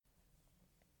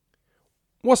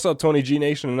What's up, Tony G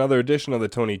Nation? Another edition of the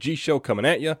Tony G Show coming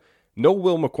at you. No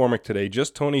Will McCormick today,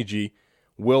 just Tony G.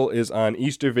 Will is on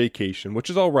Easter vacation, which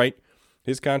is all right.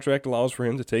 His contract allows for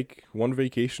him to take one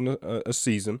vacation a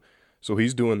season, so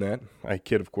he's doing that. I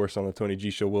kid, of course, on the Tony G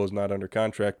Show. Will is not under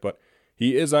contract, but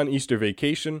he is on Easter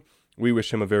vacation. We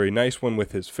wish him a very nice one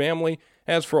with his family.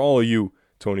 As for all of you,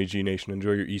 Tony G Nation,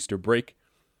 enjoy your Easter break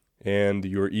and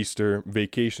your Easter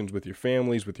vacations with your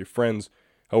families, with your friends,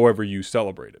 however you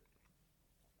celebrate it.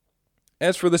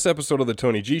 As for this episode of the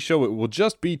Tony G Show, it will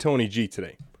just be Tony G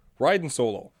today, riding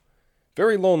solo.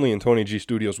 Very lonely in Tony G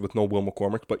Studios with no Will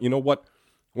McCormick, but you know what?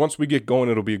 Once we get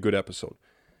going, it'll be a good episode.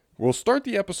 We'll start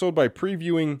the episode by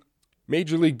previewing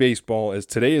Major League Baseball, as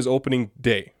today is opening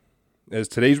day. As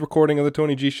today's recording of the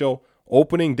Tony G Show,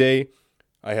 opening day,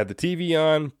 I had the TV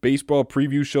on, baseball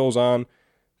preview shows on,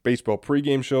 baseball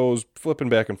pregame shows, flipping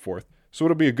back and forth. So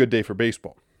it'll be a good day for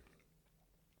baseball.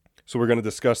 So we're going to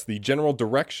discuss the general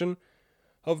direction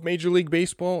of Major League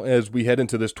Baseball as we head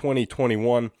into this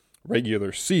 2021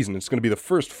 regular season. It's going to be the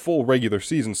first full regular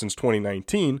season since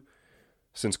 2019,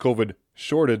 since COVID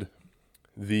shorted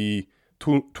the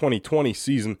 2020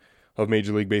 season of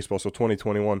Major League Baseball. So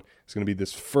 2021 is going to be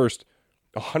this first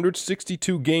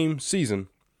 162-game season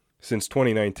since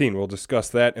 2019. We'll discuss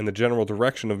that and the general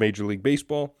direction of Major League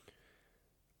Baseball.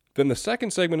 Then the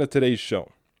second segment of today's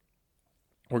show,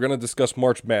 we're going to discuss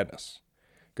March Madness.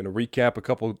 Going to recap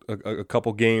a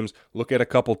couple games, look at a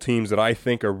couple teams that I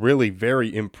think are really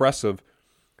very impressive.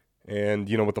 And,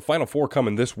 you know, with the Final Four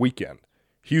coming this weekend,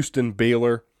 Houston,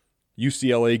 Baylor,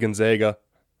 UCLA, Gonzaga,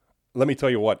 let me tell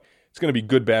you what, it's going to be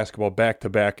good basketball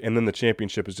back-to-back, and then the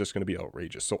championship is just going to be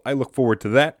outrageous. So I look forward to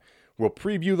that. We'll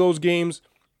preview those games.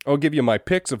 I'll give you my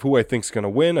picks of who I think is going to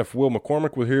win. If Will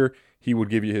McCormick were here, he would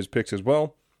give you his picks as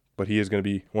well. But he is going to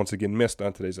be, once again, missed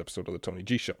on today's episode of the Tony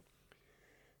G Show.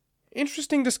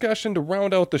 Interesting discussion to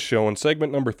round out the show in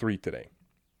segment number 3 today.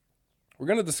 We're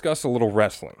going to discuss a little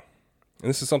wrestling. And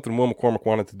this is something Will McCormick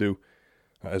wanted to do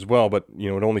as well, but, you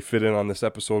know, it only fit in on this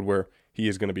episode where he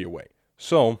is going to be away.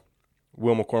 So,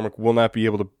 Will McCormick will not be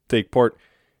able to take part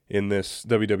in this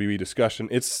WWE discussion.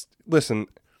 Listen,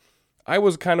 I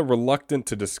was kind of reluctant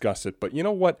to discuss it, but you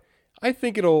know what? I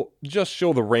think it'll just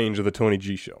show the range of the Tony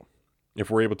G Show if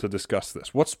we're able to discuss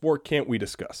this. What sport can't we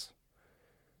discuss?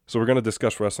 So we're going to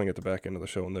discuss wrestling at the back end of the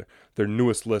show and their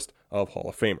newest list of Hall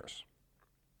of Famers.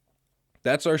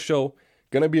 That's our show.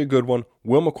 Going to be a good one.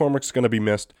 Will McCormick's going to be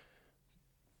missed,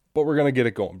 but we're going to get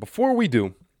it going. Before we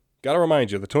do, got to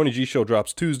remind you, the Tony G Show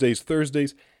drops Tuesdays,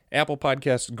 Thursdays, Apple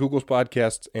Podcasts, Google's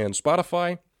Podcasts, and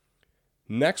Spotify.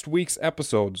 Next week's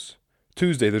episodes,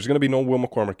 Tuesday, there's going to be no Will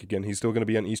McCormick again. He's still going to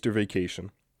be on Easter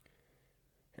vacation.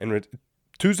 And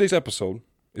Tuesday's episode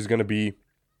is going to be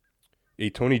a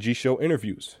Tony G Show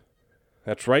interviews.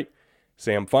 That's right.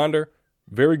 Sam Fonder,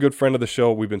 very good friend of the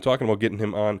show. We've been talking about getting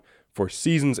him on for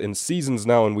seasons and seasons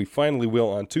now, and we finally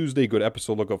will on Tuesday. Good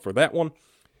episode. Look out for that one.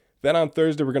 Then on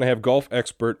Thursday, we're going to have golf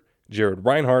expert Jared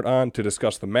Reinhardt on to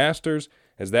discuss the Masters,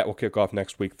 as that will kick off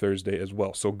next week, Thursday as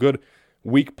well. So good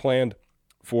week planned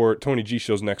for Tony G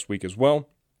Shows next week as well.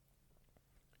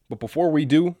 But before we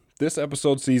do, this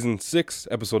episode, season 6,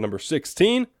 episode number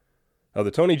 16 of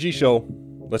the Tony G Show,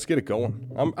 let's get it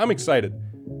going. I'm excited.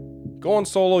 Going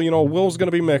solo, you know, Will's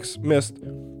going to be missed,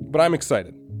 but I'm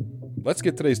excited. Let's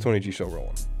get today's Tony G Show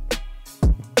rolling.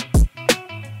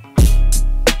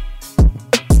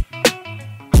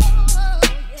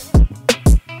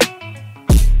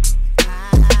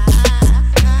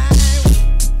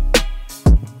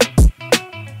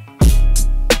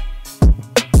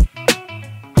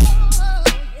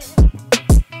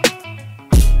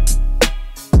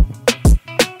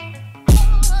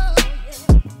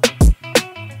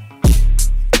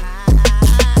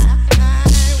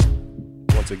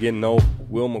 Again, no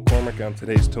Will McCormick on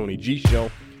today's Tony G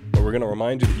Show, but we're going to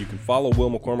remind you that you can follow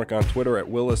Will McCormick on Twitter at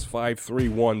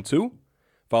Willis5312.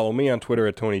 Follow me on Twitter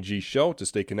at Tony G Show to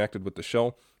stay connected with the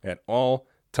show at all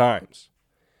times.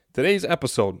 Today's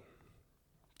episode,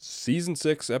 season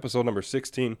 6, episode number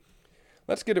 16.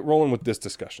 Let's get it rolling with this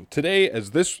discussion. Today, as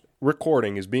this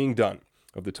recording is being done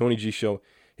of the Tony G Show,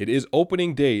 it is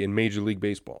opening day in Major League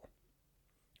Baseball.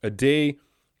 A day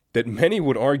that many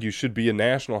would argue should be a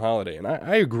national holiday, and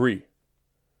I agree.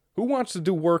 Who wants to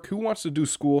do work? Who wants to do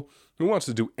school? Who wants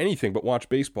to do anything but watch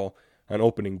baseball on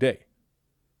opening day?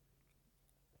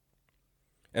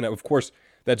 And of course,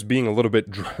 that's being a little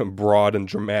bit broad and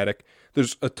dramatic.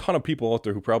 There's a ton of people out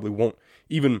there who probably won't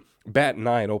even bat an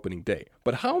eye on opening day.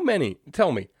 But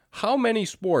tell me, how many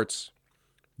sports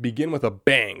begin with a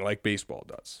bang like baseball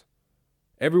does?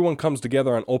 Everyone comes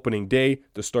together on opening day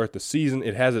to start the season.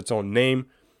 It has its own name.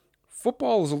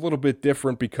 Football is a little bit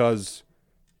different because,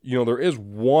 there is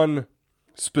one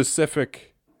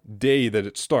specific day that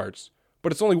it starts,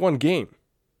 but it's only one game.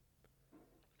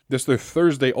 This their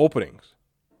Thursday openings.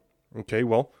 Okay,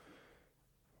 well,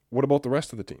 what about the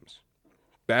rest of the teams?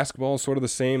 Basketball is sort of the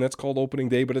same. That's called opening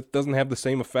day, but it doesn't have the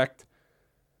same effect.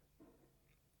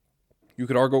 You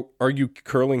could argue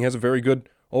curling has a very good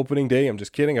opening day. I'm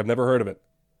just kidding. I've never heard of it.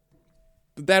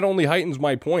 But that only heightens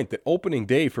my point that opening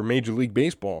day for Major League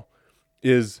Baseball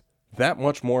is that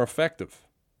much more effective,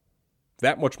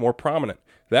 that much more prominent,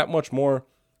 that much more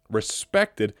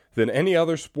respected than any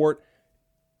other sport,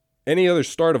 any other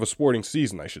start of a sporting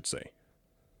season, I should say.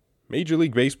 Major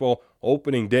League Baseball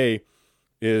opening day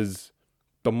is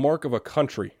the mark of a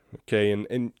country, okay?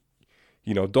 And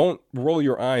don't roll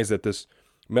your eyes at this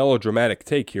melodramatic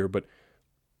take here, but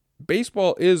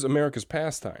baseball is America's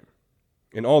pastime.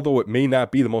 And although it may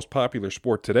not be the most popular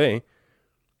sport today,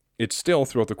 it still,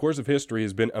 throughout the course of history,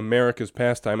 has been America's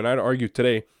pastime, and I'd argue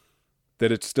today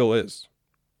that it still is.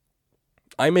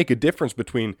 I make a difference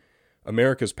between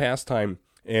America's pastime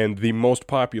and the most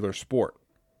popular sport.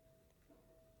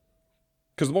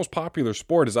 Because the most popular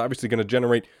sport is obviously going to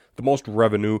generate the most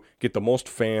revenue, get the most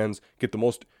fans, get the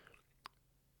most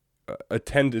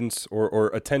attendance or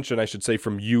attention, I should say,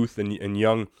 from youth and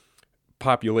young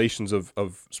populations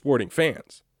of sporting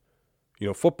fans.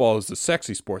 Football is the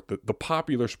sexy sport, the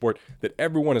popular sport that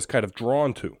everyone is kind of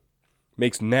drawn to,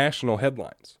 makes national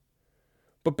headlines.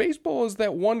 But baseball is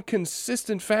that one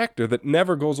consistent factor that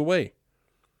never goes away.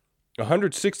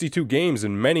 162 games,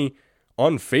 and many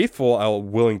unfaithful,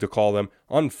 I'm willing to call them,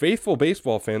 unfaithful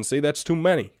baseball fans say that's too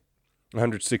many,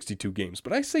 162 games.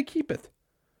 But I say keep it.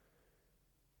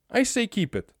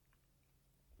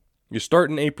 You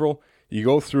start in April, you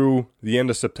go through the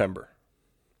end of September.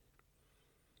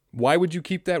 Why would you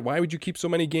keep that? Why would you keep so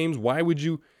many games? Why would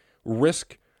you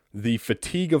risk the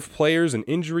fatigue of players and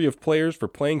injury of players for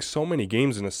playing so many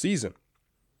games in a season?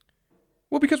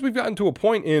 Well, because we've gotten to a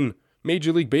point in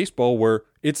Major League Baseball where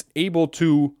it's able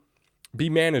to be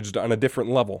managed on a different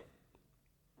level.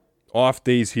 Off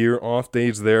days here, off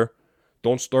days there.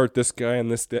 Don't start this guy and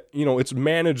this. It's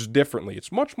managed differently.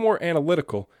 It's much more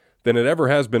analytical than it ever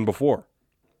has been before.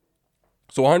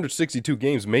 So 162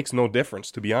 games makes no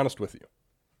difference, to be honest with you.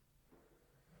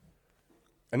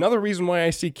 Another reason why I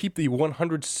say keep the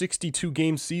 162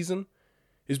 game season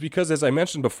is because, as I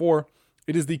mentioned before,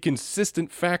 it is the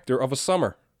consistent factor of a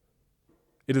summer.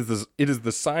 It is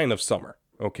the sign of summer,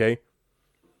 okay?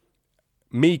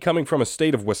 Me coming from a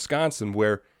state of Wisconsin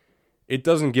where it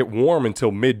doesn't get warm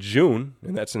until mid-June,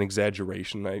 and that's an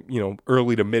exaggeration.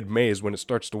 Early to mid-May is when it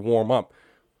starts to warm up.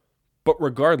 But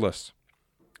regardless,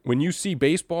 when you see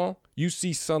baseball, you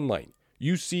see sunlight.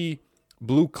 You see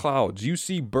blue clouds. You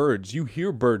see birds. You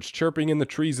hear birds chirping in the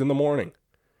trees in the morning.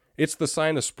 It's the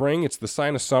sign of spring. It's the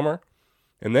sign of summer.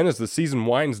 And then as the season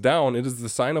winds down, it is the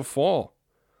sign of fall,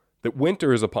 that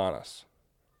winter is upon us.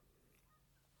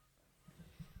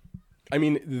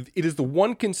 It is the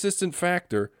one consistent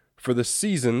factor for the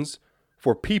seasons,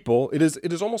 for people. It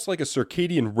is almost like a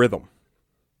circadian rhythm,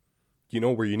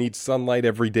 where you need sunlight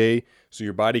every day, so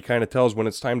your body kind of tells when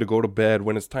it's time to go to bed,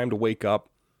 when it's time to wake up.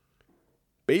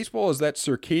 Baseball is that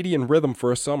circadian rhythm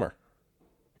for a summer.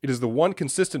 It is the one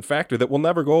consistent factor that will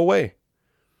never go away.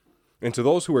 And to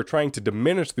those who are trying to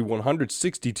diminish the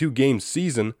 162 game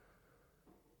season,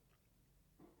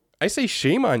 I say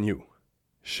shame on you.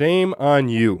 Shame on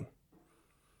you.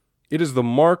 It is the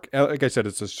mark, like I said,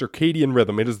 it's a circadian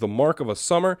rhythm. It is the mark of a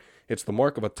summer. It's the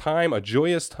mark of a time, a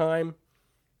joyous time.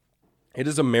 It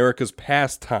is America's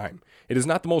pastime. It is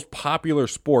not the most popular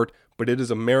sport, but it is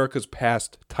America's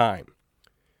pastime.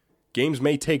 Games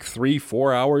may take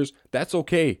 3-4 hours. That's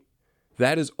okay.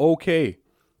 That is okay.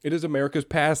 It is America's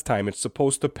pastime. It's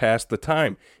supposed to pass the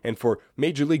time. And for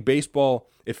Major League Baseball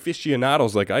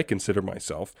aficionados like I consider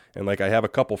myself, and like I have a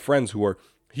couple friends who are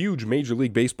huge Major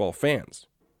League Baseball fans,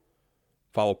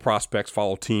 follow prospects,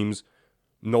 follow teams,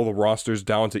 know the rosters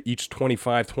down to each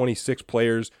 25, 26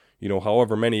 players,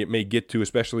 however many it may get to,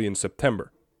 especially in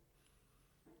September.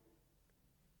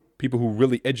 People who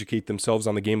really educate themselves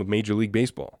on the game of Major League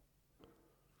Baseball.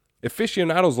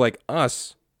 Aficionados like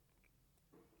us,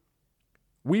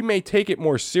 we may take it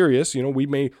more serious. We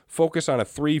may focus on a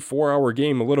 3-4 hour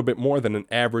game a little bit more than an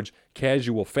average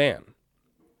casual fan.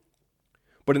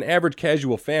 But an average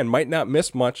casual fan might not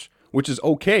miss much, which is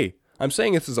okay. I'm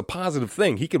saying this is a positive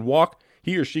thing. He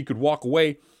or she could walk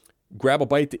away, grab a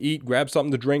bite to eat, grab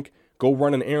something to drink, go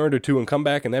run an errand or two, and come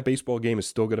back, and that baseball game is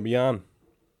still going to be on.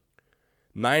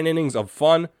 9 innings of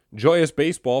fun, joyous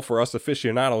baseball for us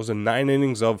aficionados, and 9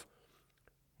 innings of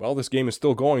well, this game is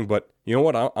still going, but you know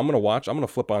what? I'm going to watch. I'm going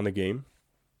to flip on the game.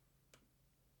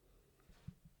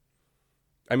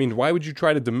 I mean, why would you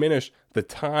try to diminish the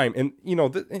time? And,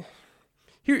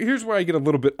 here's where I get a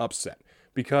little bit upset.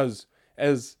 Because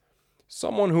as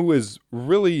someone who is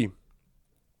really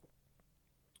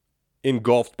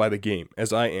engulfed by the game,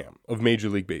 as I am, of Major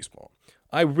League Baseball,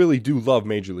 I really do love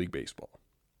Major League Baseball.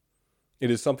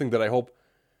 It is something that I hope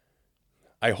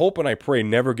and I pray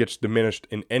never gets diminished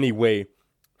in any way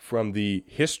from the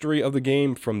history of the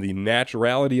game, from the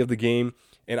naturality of the game.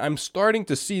 And I'm starting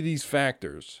to see these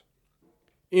factors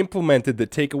implemented that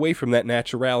take away from that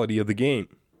naturality of the game.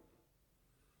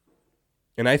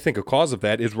 And I think a cause of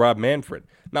that is Rob Manfred.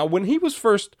 Now, when he was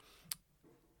first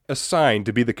assigned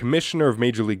to be the commissioner of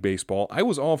Major League Baseball, I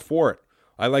was all for it.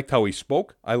 I liked how he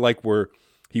spoke. I liked where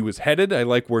he was headed. I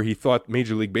liked where he thought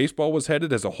Major League Baseball was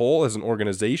headed as a whole, as an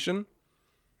organization.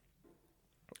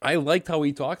 I liked how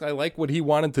he talked. I liked what he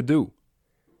wanted to do.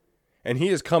 And he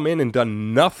has come in and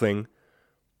done nothing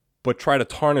but try to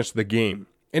tarnish the game.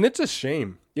 And it's a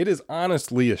shame. It is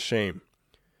honestly a shame.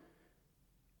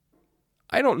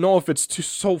 I don't know if it's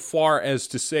so far as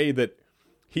to say that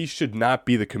he should not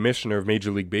be the commissioner of Major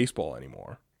League Baseball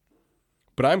anymore.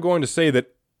 But I'm going to say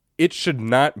that it should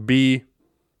not be...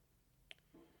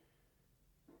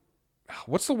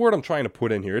 What's the word I'm trying to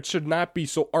put in here? It should not be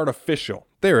so artificial.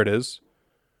 There it is.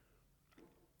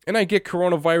 And I get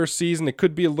coronavirus season. It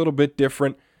could be a little bit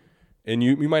different. And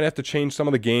you might have to change some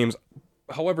of the games.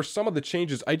 However, some of the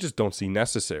changes I just don't see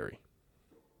necessary.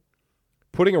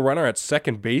 Putting a runner at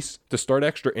second base to start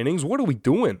extra innings? What are we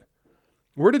doing?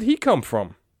 Where did he come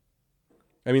from?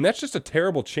 I mean, that's just a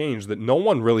terrible change that no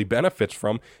one really benefits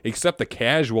from except the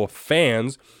casual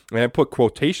fans. And I put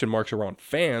quotation marks around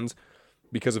fans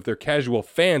because if they're casual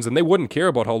fans, then they wouldn't care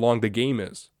about how long the game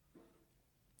is.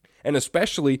 And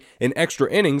especially in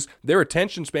extra innings, their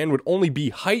attention span would only be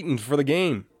heightened for the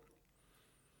game.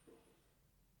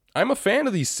 I'm a fan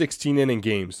of these 16-inning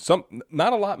games.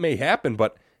 Not a lot may happen,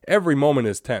 but every moment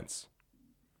is tense.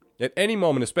 At any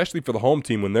moment, especially for the home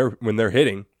team when they're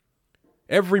hitting,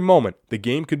 every moment the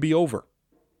game could be over.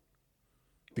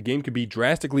 The game could be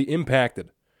drastically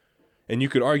impacted. And you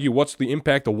could argue what's the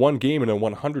impact of one game in a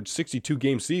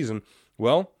 162-game season?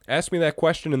 Well, ask me that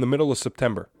question in the middle of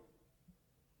September.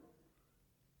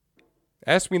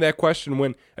 Ask me that question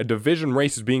when a division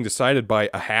race is being decided by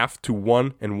a half to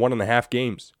 1 and 1.5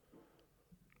 games.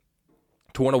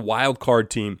 To win a wild card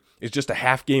team is just a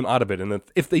half game out of it. And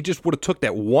if they just would have took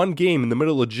that one game in the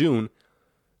middle of June,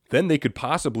 then they could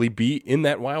possibly be in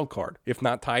that wild card, if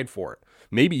not tied for it.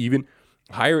 Maybe even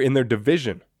higher in their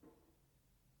division.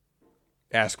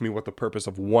 Ask me what the purpose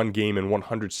of one game in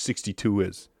 162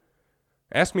 is.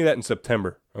 Ask me that in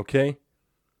September, okay?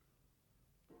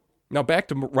 Now back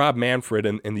to Rob Manfred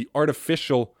and the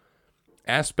artificial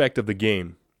aspect of the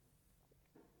game.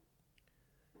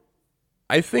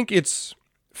 I think it's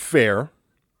fair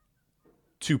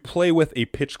to play with a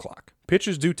pitch clock.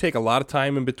 Pitchers do take a lot of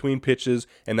time in between pitches,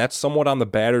 and that's somewhat on the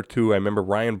batter too. I remember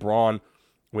Ryan Braun,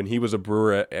 when he was a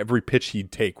Brewer, every pitch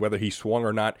he'd take, whether he swung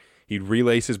or not, he'd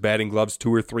relace his batting gloves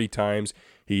 2 or 3 times.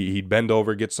 He'd bend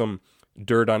over, get some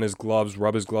dirt on his gloves,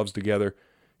 rub his gloves together,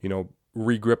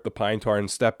 regrip the pine tar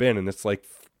and step in, and it's like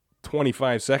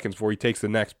 25 seconds before he takes the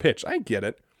next pitch. I get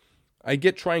it. I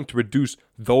get trying to reduce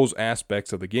those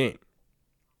aspects of the game.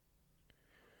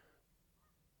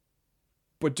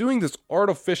 But doing this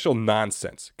artificial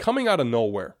nonsense, coming out of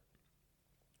nowhere,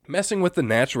 messing with the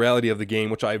naturality of the game,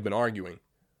 which I've been arguing,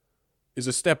 is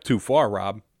a step too far,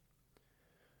 Rob.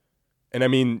 And I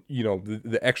mean,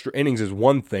 the extra innings is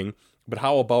one thing, but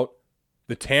how about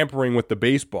the tampering with the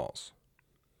baseballs?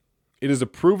 It is a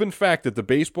proven fact that the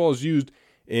baseballs used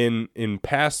in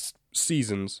past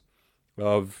seasons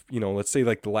of, let's say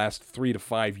like the last 3 to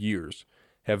 5 years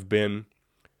have been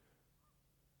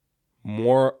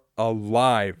more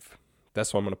alive.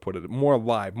 That's how I'm going to put it. More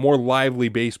alive, more lively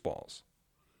baseballs.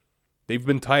 They've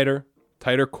been tighter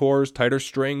cores, tighter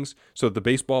strings, so that the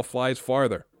baseball flies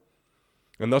farther.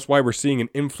 And that's why we're seeing an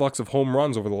influx of home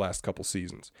runs over the last couple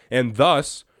seasons. And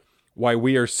thus, why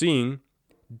we are seeing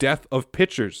death of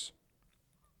pitchers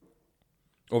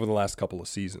over the last couple of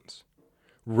seasons.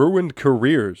 Ruined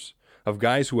careers of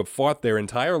guys who have fought their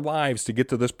entire lives to get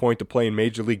to this point to play in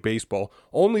Major League Baseball,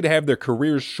 only to have their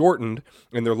careers shortened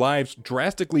and their lives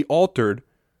drastically altered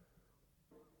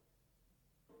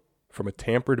from a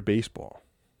tampered baseball.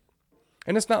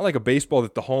 And it's not like a baseball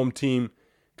that the home team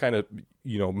kind of,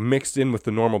 mixed in with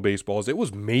the normal baseballs. It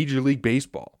was Major League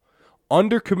Baseball.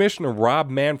 Under Commissioner Rob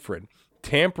Manfred,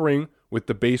 tampering with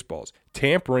the baseballs,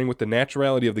 tampering with the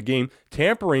naturality of the game,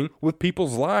 tampering with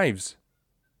people's lives.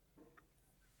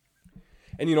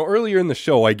 And, earlier in the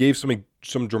show, I gave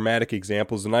some dramatic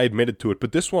examples, and I admitted to it.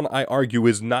 But this one, I argue,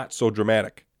 is not so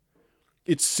dramatic.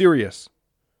 It's serious.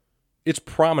 It's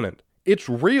prominent. It's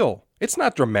real. It's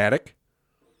not dramatic.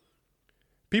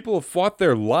 People have fought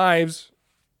their lives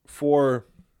for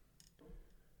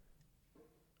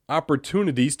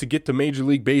opportunities to get to Major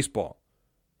League Baseball.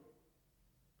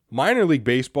 Minor League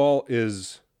Baseball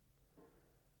is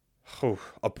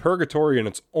a purgatory in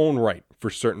its own right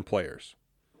for certain players.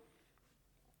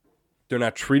 They're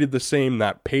not treated the same,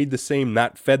 not paid the same,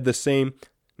 not fed the same,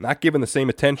 not given the same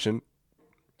attention,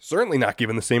 certainly not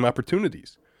given the same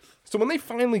opportunities. So when they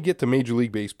finally get to Major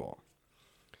League Baseball,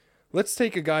 let's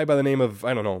take a guy by the name of,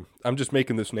 I don't know, I'm just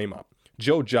making this name up,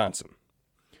 Joe Johnson.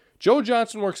 Joe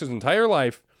Johnson works his entire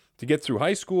life to get through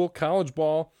high school, college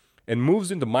ball, and moves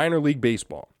into minor league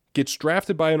baseball. Gets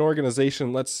drafted by an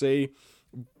organization, let's say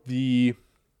the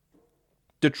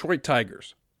Detroit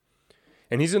Tigers.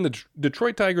 And he's in the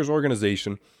Detroit Tigers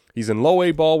organization. He's in low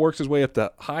A ball, works his way up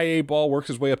to high A ball, works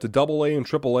his way up to double A and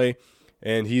triple A.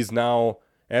 And he's now,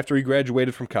 after he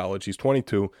graduated from college, he's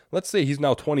 22. Let's say he's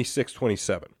now 26,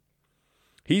 27.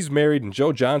 He's married, and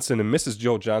Joe Johnson and Mrs.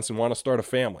 Joe Johnson want to start a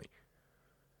family.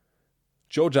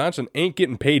 Joe Johnson ain't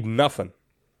getting paid nothing.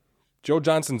 Joe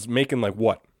Johnson's making like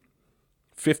what?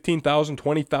 $15,000,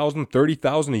 $20,000,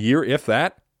 $30,000 a year, if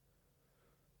that?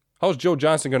 How's Joe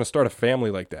Johnson going to start a family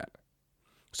like that?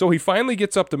 So he finally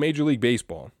gets up to Major League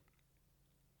Baseball,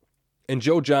 and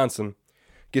Joe Johnson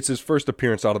gets his first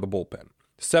appearance out of the bullpen.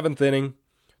 7th inning,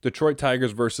 Detroit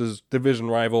Tigers versus division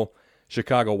rival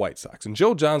Chicago White Sox. And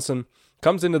Joe Johnson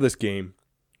comes into this game,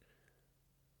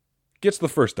 gets the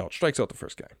first out, strikes out the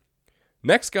first guy.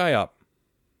 Next guy up,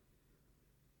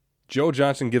 Joe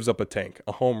Johnson gives up a tank,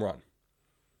 a home run.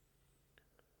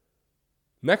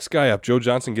 Next guy up, Joe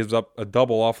Johnson gives up a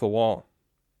double off the wall.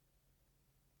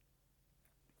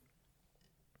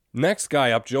 Next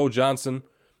guy up, Joe Johnson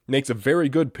makes a very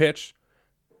good pitch,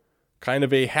 kind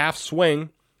of a half swing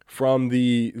from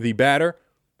the batter.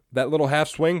 That little half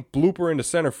swing, blooper into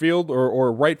center field or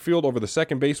right field over the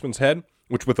second baseman's head,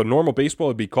 which with a normal baseball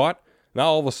would be caught. Now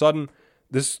all of a sudden,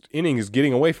 this inning is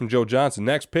getting away from Joe Johnson.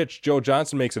 Next pitch, Joe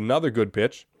Johnson makes another good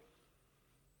pitch.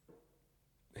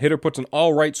 Hitter puts an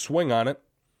all-right swing on it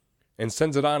and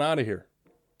sends it on out of here.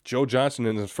 Joe Johnson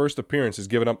in his first appearance has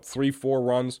given up 3-4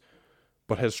 runs,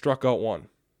 but has struck out one.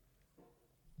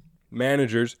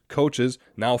 Managers, coaches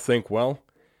now think, well,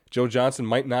 Joe Johnson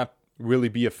might not really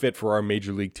be a fit for our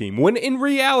Major League team. When in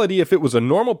reality, if it was a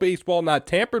normal baseball not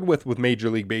tampered with Major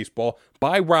League Baseball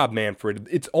by Rob Manfred,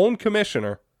 its own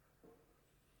commissioner,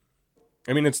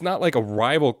 I mean, it's not like a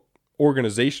rival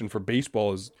organization for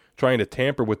baseball is trying to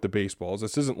tamper with the baseballs.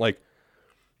 This isn't like,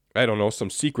 I don't know, some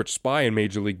secret spy in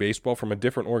Major League Baseball from a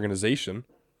different organization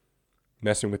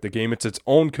messing with the game. It's its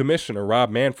own commissioner, Rob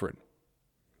Manfred.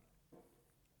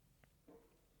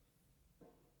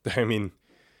 I mean,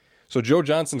 so Joe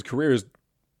Johnson's career is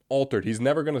altered. He's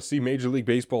never going to see Major League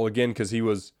Baseball again because he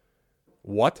was,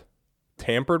 what?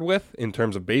 Tampered with in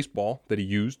terms of baseball that he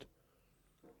used.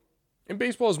 And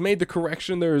baseball has made the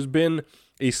correction. There has been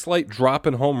a slight drop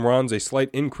in home runs, a slight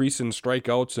increase in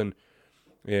strikeouts and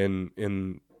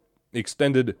in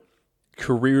extended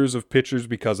careers of pitchers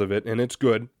because of it, and it's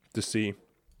good to see.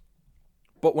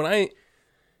 But when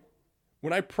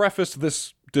I preface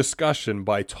this discussion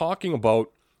by talking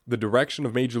about the direction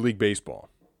of Major League Baseball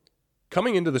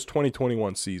coming into this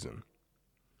 2021 season,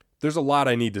 there's a lot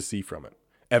I need to see from it.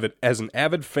 As an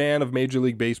avid fan of Major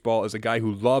League Baseball, as a guy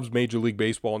who loves Major League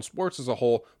Baseball and sports as a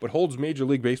whole, but holds Major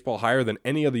League Baseball higher than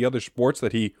any of the other sports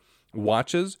that he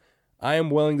watches, I am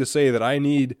willing to say that I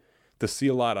need to see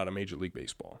a lot out of Major League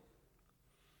Baseball.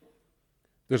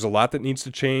 There's a lot that needs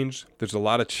to change. There's a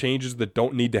lot of changes that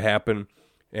don't need to happen.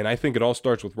 And I think it all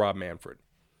starts with Rob Manfred.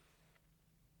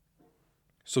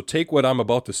 So take what I'm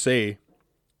about to say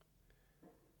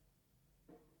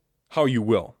how you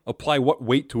will. Apply what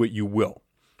weight to it you will.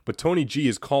 But Tony G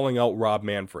is calling out Rob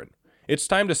Manfred. It's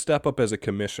time to step up as a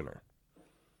commissioner.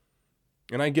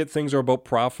 And I get things are about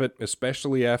profit,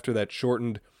 especially after that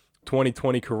shortened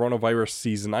 2020 coronavirus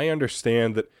season. I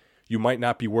understand that you might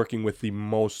not be working with the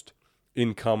most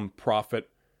income profit.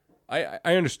 I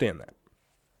understand that.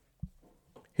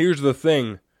 Here's the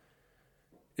thing,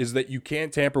 is that you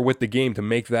can't tamper with the game to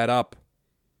make that up.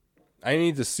 I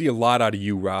need to see a lot out of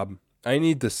you, Rob. I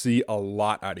need to see a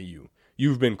lot out of you.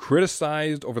 You've been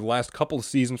criticized over the last couple of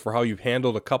seasons for how you've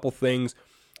handled a couple things,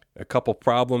 a couple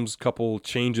problems, couple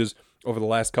changes over the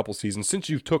last couple seasons since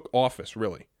you took office,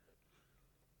 really.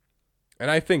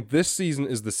 And I think this season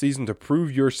is the season to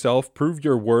prove yourself, prove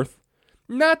your worth,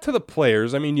 Not to the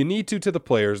players. I mean, you need to the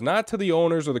players, not to the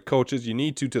owners or the coaches. You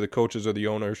need to the coaches or the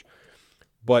owners.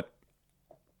 But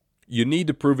you need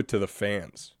to prove it to the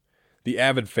fans, the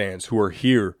avid fans who are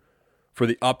here for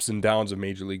the ups and downs of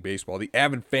Major League Baseball, the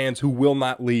avid fans who will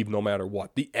not leave no matter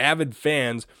what, the avid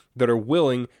fans that are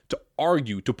willing to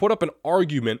argue, to put up an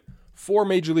argument for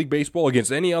Major League Baseball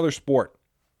against any other sport.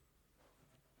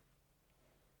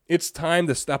 It's time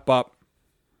to step up.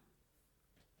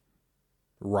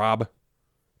 Rob,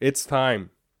 it's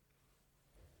time.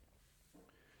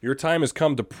 Your time has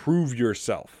come to prove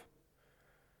yourself.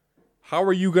 How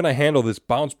are you going to handle this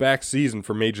bounce-back season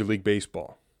for Major League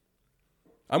Baseball?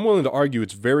 I'm willing to argue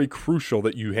it's very crucial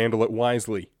that you handle it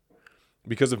wisely.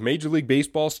 Because if Major League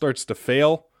Baseball starts to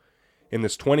fail in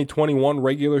this 2021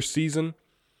 regular season,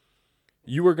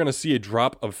 you are going to see a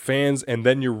drop of fans, and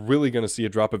then you're really going to see a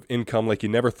drop of income like you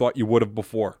never thought you would have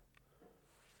before.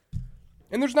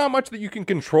 And there's not much that you can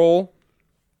control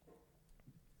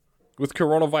with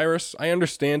coronavirus. I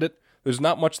understand it. There's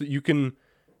not much that you can,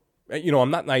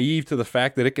 I'm not naive to the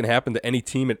fact that it can happen to any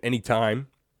team at any time.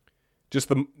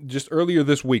 Just earlier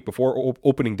this week, before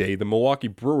opening day, the Milwaukee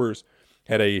Brewers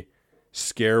had a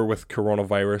scare with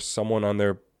coronavirus. Someone on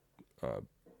their,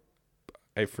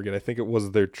 I forget, I think it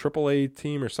was their AAA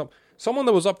team or someone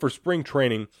that was up for spring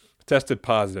training tested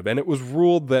positive. And it was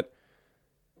ruled that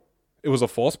it was a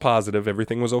false positive.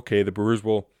 Everything was okay. The Brewers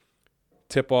will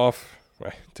tip off,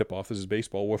 this is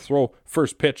baseball, will throw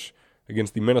first pitch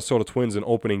against the Minnesota Twins in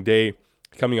opening day,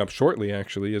 coming up shortly,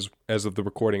 actually, as of the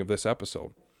recording of this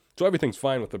episode. So everything's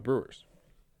fine with the Brewers.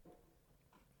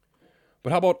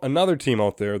 But how about another team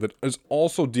out there that is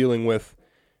also dealing with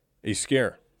a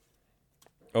scare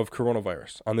of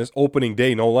coronavirus on this opening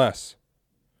day, no less?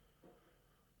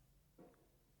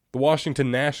 The Washington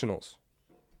Nationals.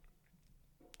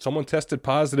 Someone tested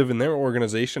positive in their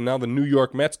organization. Now the New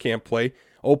York Mets can't play.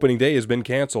 Opening day has been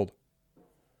canceled.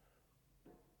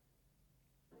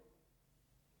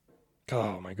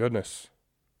 Oh, my goodness.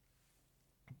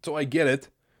 So I get it.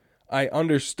 I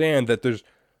understand that there's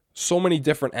so many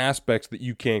different aspects that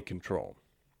you can't control.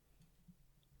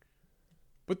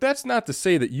 But that's not to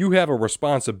say that you have a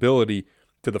responsibility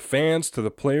to the fans, to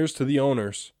the players, to the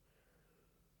owners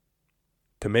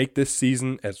to make this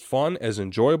season as fun, as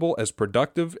enjoyable, as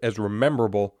productive, as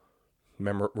rememberable.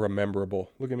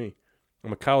 Look at me.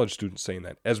 I'm a college student saying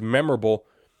that. As memorable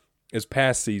as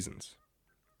past seasons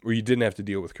where you didn't have to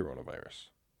deal with coronavirus.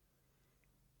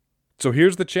 So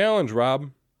here's the challenge,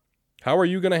 Rob. How are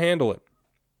you going to handle it?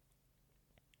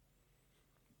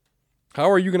 How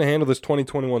are you going to handle this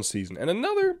 2021 season? And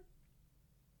another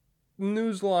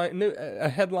a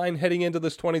headline heading into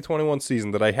this 2021 season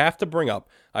that I have to bring up,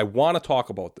 I want to talk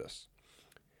about this,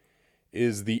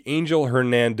 is the Angel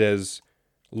Hernandez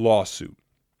lawsuit.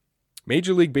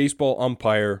 Major League Baseball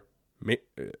umpire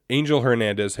Angel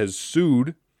Hernandez has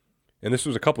sued, and this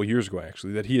was a couple years ago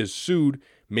actually, that he has sued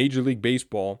Major League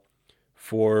Baseball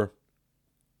for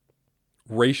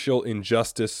racial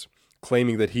injustice,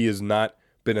 claiming that he has not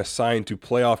been assigned to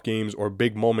playoff games or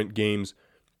big moment games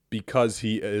because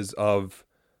he is of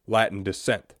Latin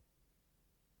descent.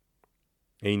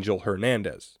 Angel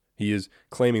Hernandez. He is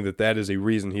claiming that that is a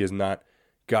reason he has not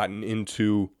gotten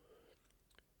into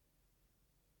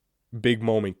big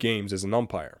moment games as an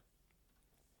umpire.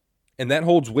 And that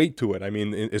holds weight to it. I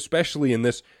mean, especially in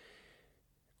this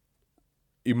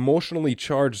emotionally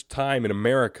charged time in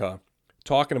America,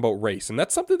 talking about race. And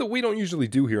that's something that we don't usually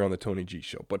do here on the Tony G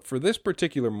Show. But for this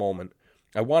particular moment,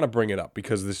 I want to bring it up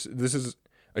because this is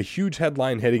a huge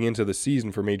headline heading into the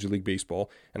season for Major League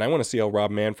Baseball, and I want to see how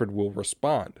Rob Manfred will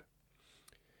respond.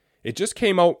 It just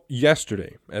came out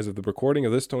yesterday, as of the recording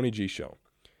of this Tony G Show,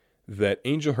 that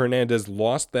Angel Hernandez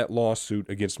lost that lawsuit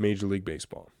against Major League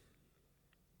Baseball.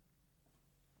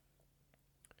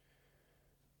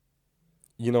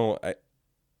 You know,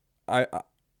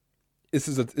 this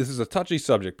is a touchy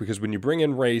subject because when you bring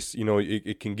in race, you know,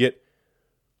 it can get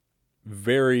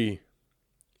very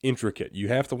intricate. You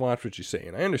have to watch what you say,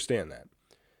 and I understand that.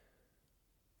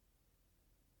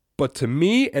 But to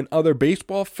me and other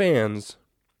baseball fans,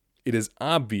 it is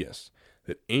obvious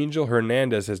that Angel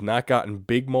Hernandez has not gotten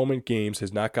big moment games,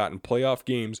 has not gotten playoff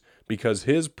games because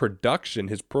his production,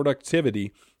 his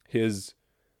productivity, his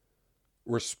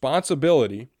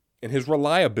responsibility, and his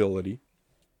reliability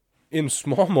in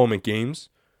small moment games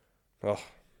are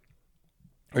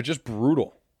just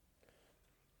brutal.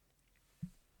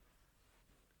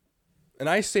 And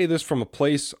I say this from a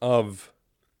place of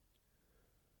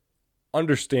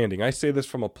understanding. I say this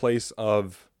from a place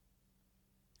of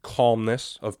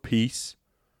calmness, of peace.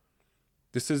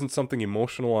 This isn't something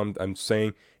emotional I'm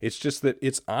saying. It's just that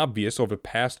it's obvious over the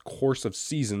past course of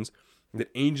seasons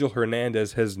that Angel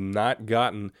Hernandez has not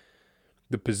gotten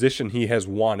the position he has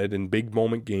wanted in big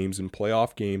moment games and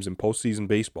playoff games and postseason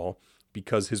baseball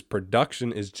because his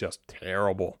production is just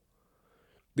terrible.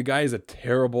 The guy is a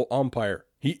terrible umpire.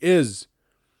 He is.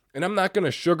 And I'm not going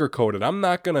to sugarcoat it. I'm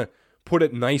not going to put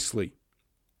it nicely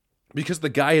because the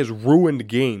guy has ruined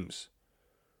games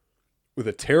with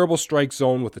a terrible strike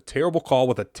zone, with a terrible call,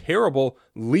 with a terrible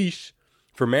leash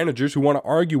for managers who want to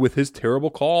argue with his terrible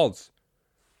calls.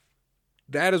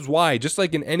 That is why, just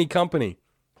like in any company,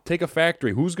 take a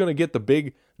factory, who's going to get the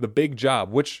big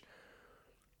job? Which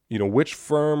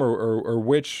firm or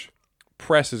which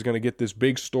press is going to get this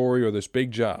big story or this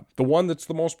big job? The one that's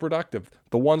the most productive,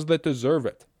 the ones that deserve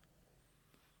it.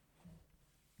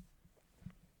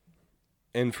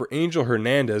 And for Angel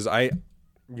Hernandez, I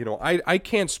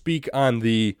can't speak on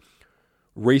the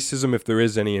racism if there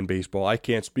is any in baseball. I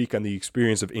can't speak on the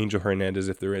experience of Angel Hernandez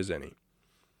if there is any.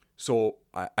 So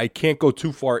I can't go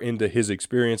too far into his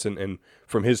experience and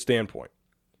from his standpoint.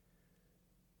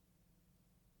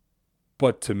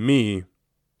 But to me,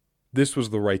 this was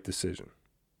the right decision.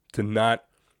 To not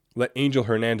let Angel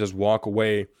Hernandez walk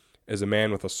away as a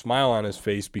man with a smile on his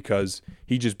face because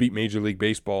he just beat Major League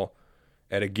Baseball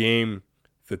at a game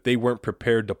that they weren't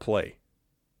prepared to play.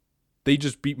 He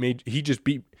just beat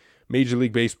Major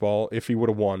League Baseball, if he would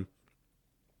have won,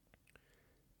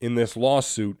 in this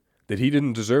lawsuit that he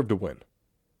didn't deserve to win.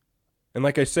 And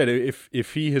like I said,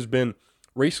 if he has been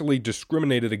racially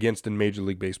discriminated against in Major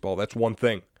League Baseball, that's one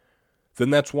thing. Then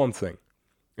that's one thing.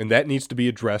 And that needs to be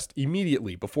addressed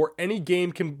immediately before any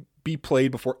game can be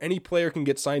played, before any player can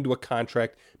get signed to a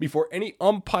contract, before any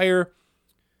umpire...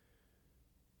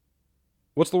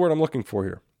 What's the word I'm looking for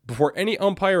here? Before any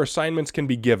umpire assignments can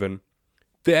be given,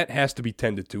 that has to be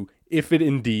tended to if it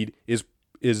indeed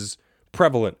is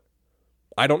prevalent.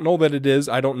 I don't know that it is.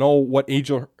 I don't know what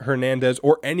Angel Hernandez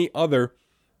or any other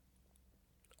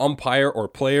umpire or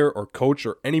player or coach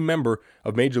or any member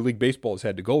of Major League Baseball has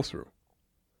had to go through.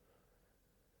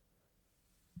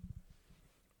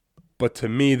 But to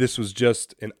me, this was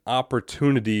just an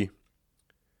opportunity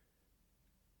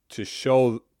to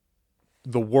show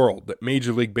the world that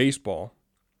Major League Baseball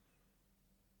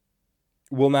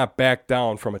will not back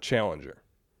down from a challenger.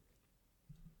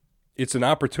 It's an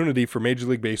opportunity for Major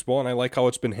League Baseball, and I like how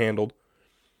it's been handled,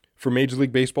 for Major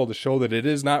League Baseball to show that it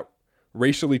is not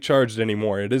racially charged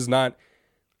anymore. It is not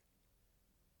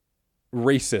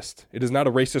racist. It is not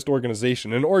a racist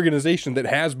organization. An organization that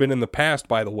has been in the past,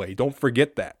 by the way. Don't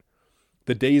forget that.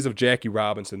 The days of Jackie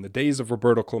Robinson, the days of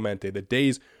Roberto Clemente, the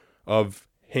days of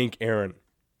Hank Aaron.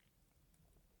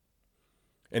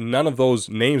 And none of those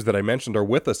names that I mentioned are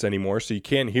with us anymore, so you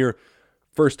can't hear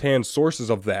firsthand sources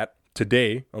of that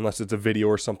today, unless it's a video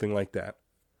or something like that.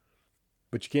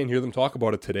 But you can't hear them talk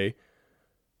about it today.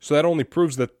 So that only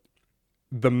proves that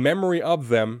the memory of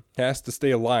them has to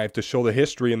stay alive to show the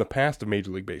history in the past of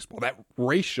Major League Baseball. That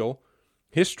racial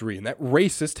history and that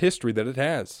racist history that it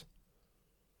has.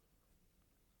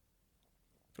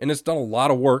 And it's done a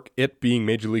lot of work, it being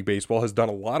Major League Baseball, has done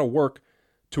a lot of work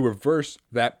to reverse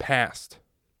that past.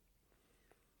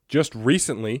 Just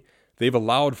recently, they've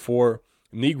allowed for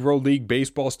Negro League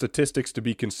Baseball statistics to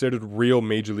be considered real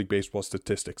Major League Baseball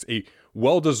statistics. A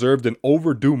well-deserved and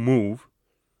overdue move,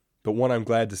 but one I'm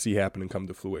glad to see happen and come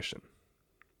to fruition.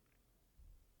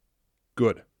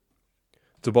 Good.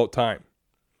 It's about time.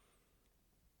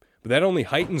 But that only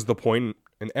heightens the point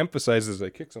and emphasizes, I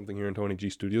kicked something here in Tony G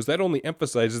Studios, that only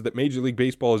emphasizes that Major League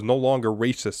Baseball is no longer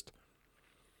racist.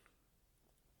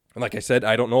 And like I said,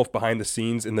 I don't know if behind the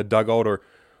scenes in the dugout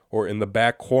or in the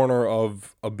back corner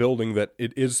of a building that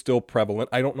it is still prevalent.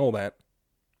 I don't know that.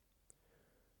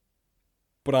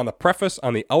 But on the preface,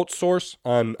 on the outsource,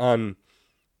 on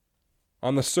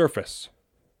the surface,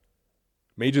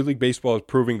 Major League Baseball is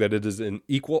proving that it is an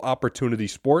equal opportunity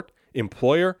sport,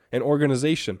 employer, and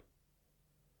organization.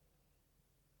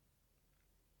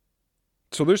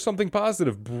 So there's something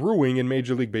positive brewing in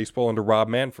Major League Baseball under Rob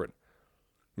Manfred.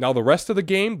 Now the rest of the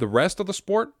game, the rest of the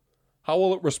sport, how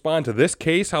will it respond to this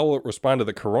case? How will it respond to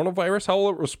the coronavirus? How will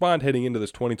it respond heading into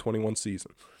this 2021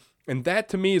 season? And that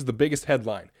to me is the biggest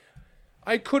headline.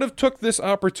 I could have took this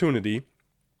opportunity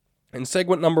in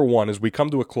segment number 1 as we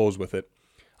come to a close with it.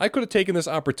 I could have taken this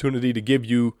opportunity to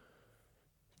preview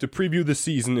the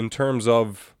season in terms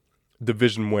of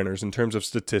division winners, in terms of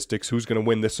statistics, who's going to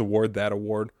win this award, that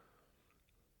award,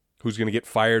 who's going to get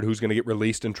fired, who's going to get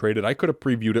released and traded. I could have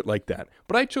previewed it like that.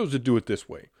 But I chose to do it this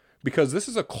way because this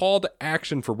is a call to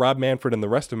action for Rob Manfred and the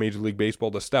rest of Major League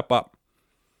Baseball to step up.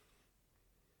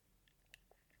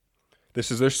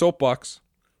 This is their soapbox.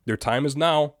 Their time is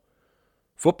now.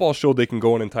 Football showed they can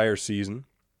go an entire season.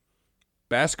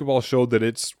 Basketball showed that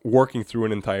it's working through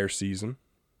an entire season.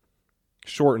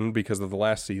 Shortened because of the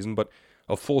last season, but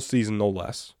a full season no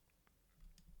less.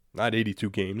 Not 82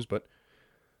 games, but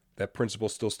that principle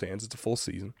still stands. It's a full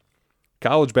season.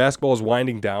 College basketball is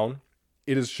winding down.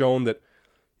 It has shown that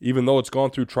even though it's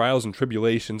gone through trials and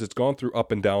tribulations, it's gone through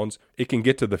up and downs, it can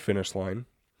get to the finish line.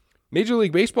 Major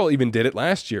League Baseball even did it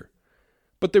last year.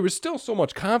 But there was still so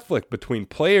much conflict between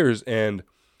players and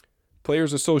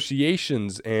players'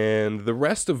 associations and the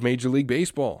rest of Major League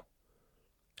Baseball.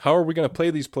 How are we going to play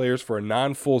these players for a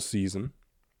non-full season?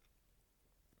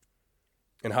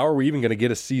 And how are we even going to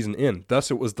get a season in? Thus,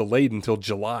 it was delayed until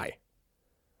July.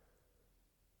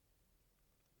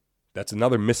 That's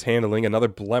another mishandling, another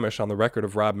blemish on the record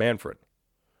of Rob Manfred.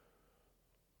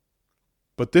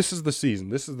 But this is the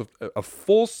season. A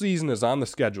full season is on the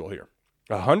schedule here.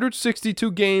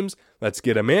 162 games. Let's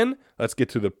get them in. Let's get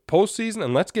to the postseason,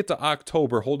 and let's get to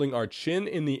October holding our chin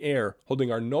in the air,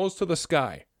 holding our nose to the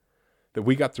sky, that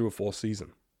we got through a full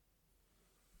season.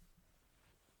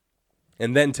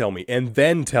 And then tell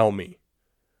me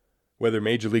whether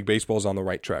Major League Baseball is on the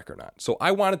right track or not. So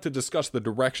I wanted to discuss the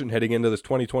direction heading into this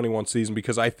 2021 season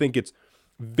because I think it's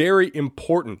very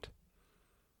important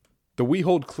that we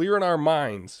hold clear in our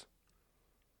minds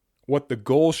what the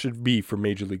goal should be for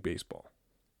Major League Baseball.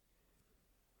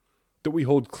 That we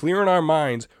hold clear in our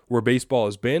minds where baseball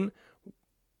has been,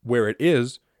 where it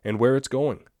is, and where it's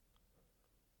going.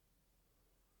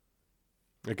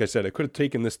 Like I said, I could have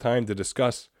taken this time to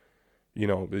discuss,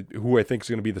 who I think is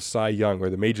going to be the Cy Young or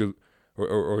the major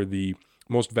or the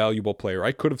most valuable player.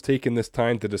 I could have taken this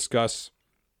time to discuss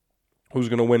who's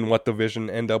going to win what division,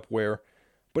 end up where,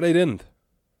 but I didn't.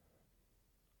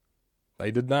 I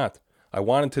did not. I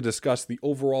wanted to discuss the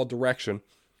overall direction.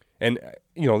 And,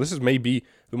 this is maybe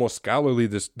the most scholarly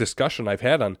discussion I've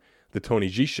had on the Tony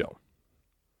G Show.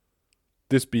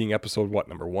 This being episode,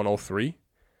 number 103?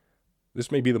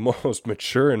 This may be the most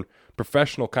mature and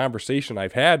professional conversation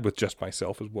I've had with just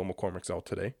myself as Will McCormick's out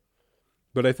today.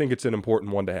 But I think it's an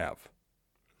important one to have.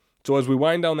 So as we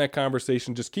wind down that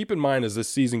conversation, just keep in mind as this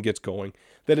season gets going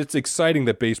that it's exciting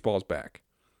that baseball's back.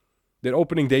 That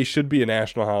opening day should be a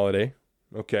national holiday.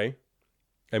 Okay?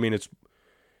 I mean,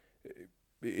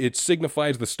 it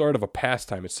signifies the start of a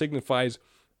pastime. It signifies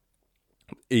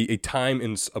a time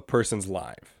in a person's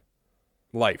life.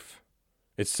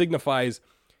 It signifies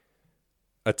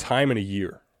a time in a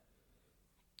year.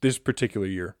 This particular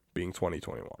year being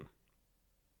 2021.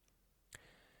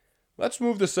 Let's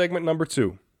move to segment number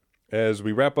 2. As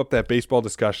we wrap up that baseball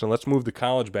discussion, let's move to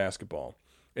college basketball.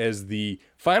 As the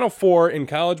Final Four in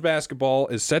college basketball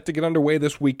is set to get underway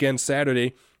this weekend,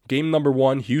 Saturday. Game number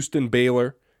 1,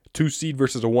 Houston-Baylor. 2 seed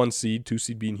versus a 1 seed. 2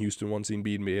 seed being Houston, 1 seed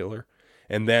being Baylor.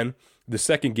 And then the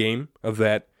second game of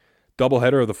that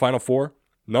doubleheader of the Final Four,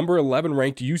 number 11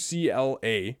 ranked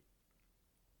UCLA,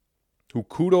 who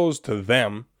kudos to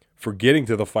them for getting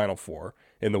to the Final Four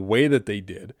in the way that they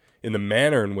did, in the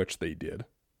manner in which they did,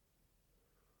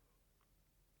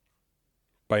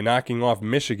 by knocking off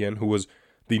Michigan, who was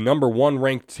the number 1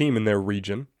 ranked team in their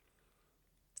region,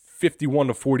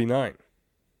 51-49.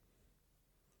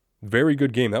 Very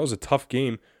good game. That was a tough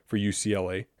game for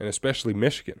UCLA, and especially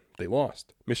Michigan. They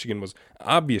lost. Michigan was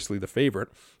obviously the favorite,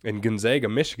 and Gonzaga,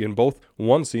 Michigan, both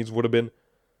 1 seeds would have been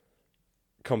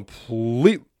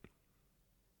complete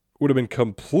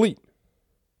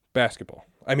basketball.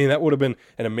 I mean, that would have been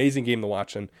an amazing game to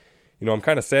watch, and I'm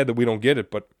kind of sad that we don't get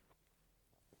it, but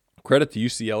credit to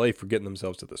UCLA for getting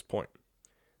themselves to this point.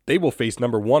 They will face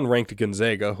number 1 ranked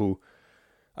Gonzaga, who,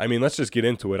 let's just get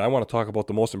into it. I want to talk about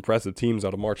the most impressive teams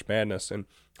out of March Madness, and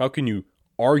how can you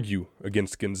argue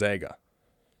against Gonzaga?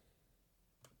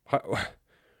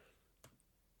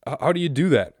 How do you do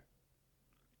that?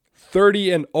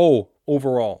 30-0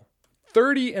 overall.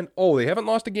 30-0. They haven't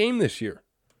lost a game this year.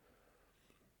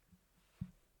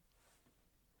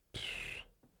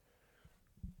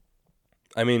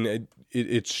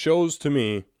 It shows to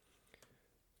me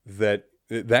that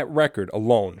record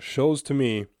alone shows to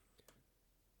me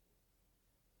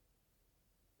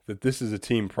that this is a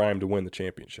team primed to win the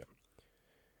championship.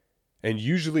 And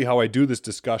usually how I do this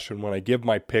discussion, when I give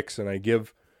my picks and I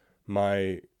give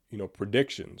my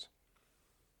predictions,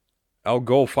 I'll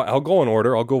go in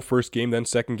order. I'll go first game, then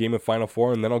second game of Final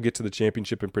Four, and then I'll get to the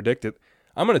championship and predict it.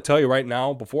 I'm going to tell you right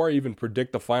now, before I even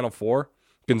predict the Final Four,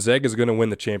 Gonzaga is going to win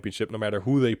the championship no matter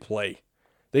who they play.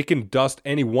 They can dust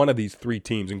any one of these 3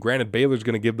 teams. And granted, Baylor's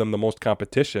going to give them the most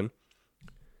competition,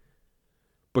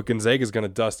 but Gonzaga is going to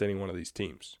dust any one of these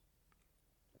teams.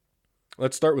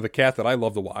 Let's start with a cat that I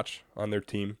love to watch on their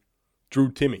team,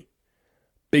 Drew Timme.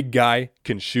 Big guy,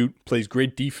 can shoot, plays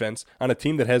great defense on a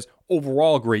team that has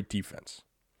overall great defense.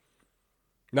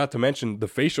 Not to mention the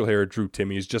facial hair of Drew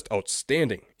Timme is just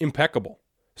outstanding, impeccable,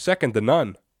 second to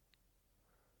none.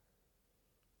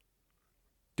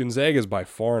 Gonzaga is by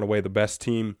far and away the best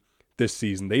team this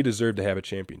season. They deserve to have a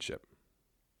championship.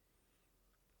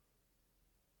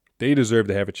 They deserve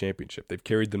to have a championship. They've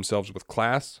carried themselves with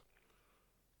class.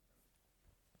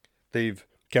 They've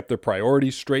kept their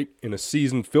priorities straight in a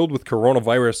season filled with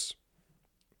coronavirus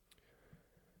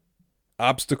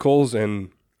obstacles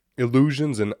and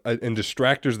illusions and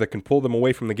distractors that can pull them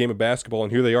away from the game of basketball.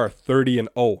 And here they are,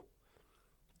 30-0.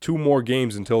 2 more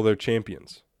games until they're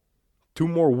champions. 2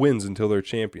 more wins until they're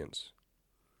champions.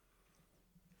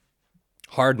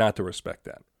 Hard not to respect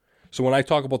that. So when I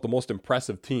talk about the most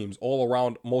impressive teams, all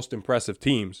around most impressive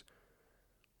teams,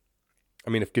 I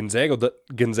mean, if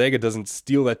Gonzaga doesn't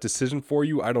steal that decision for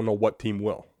you, I don't know what team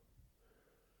will.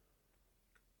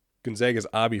 Gonzaga is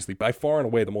obviously by far and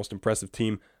away the most impressive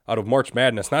team out of March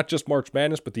Madness. Not just March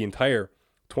Madness, but the entire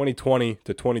 2020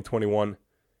 to 2021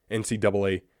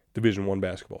 NCAA Division I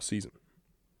basketball season.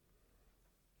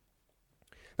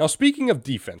 Now, speaking of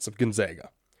defense of Gonzaga,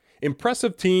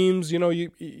 impressive teams,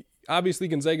 obviously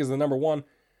Gonzaga is the number one.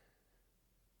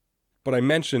 But I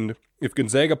mentioned if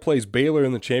Gonzaga plays Baylor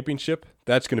in the championship,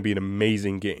 that's going to be an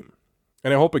amazing game.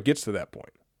 And I hope it gets to that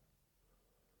point.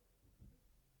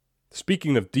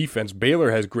 Speaking of defense,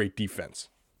 Baylor has great defense.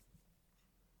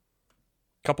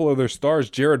 A couple of their stars,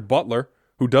 Jared Butler,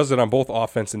 who does it on both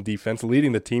offense and defense,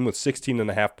 leading the team with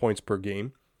 16.5 points per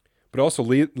game, but also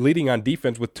leading on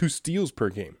defense with 2 steals per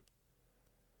game.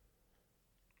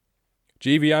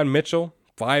 Javion Mitchell,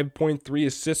 5.3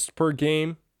 assists per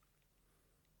game.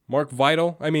 Mark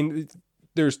Vital, I mean,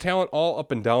 there's talent all up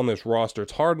and down this roster.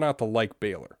 It's hard not to like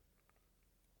Baylor.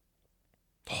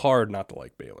 Hard not to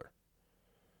like Baylor.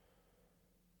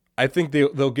 I think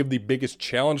they'll give the biggest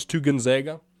challenge to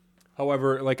Gonzaga.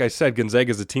 However, like I said, Gonzaga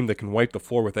is a team that can wipe the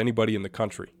floor with anybody in the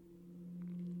country.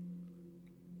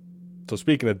 So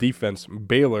speaking of defense,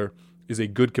 Baylor is a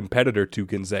good competitor to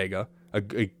Gonzaga,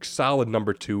 a solid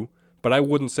number 2, but I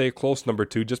wouldn't say a close number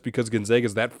 2 just because Gonzaga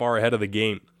is that far ahead of the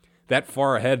game. That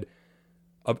far ahead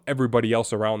of everybody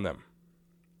else around them.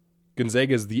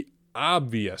 Gonzaga is the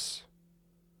obvious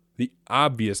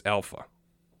alpha.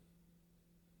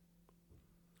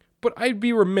 But I'd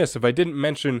be remiss if I didn't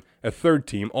mention a third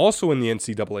team, also in the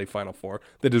NCAA Final Four,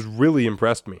 that has really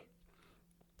impressed me.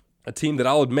 A team that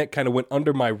I'll admit kind of went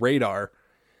under my radar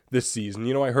this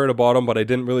season. I heard about them, but I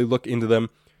didn't really look into them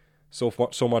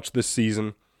so much this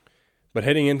season. But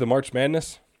heading into March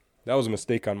Madness, that was a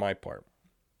mistake on my part.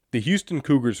 The Houston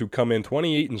Cougars, who come in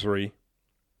 28-3,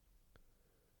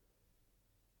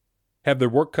 have their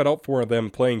work cut out for them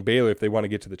playing Baylor if they want to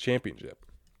get to the championship.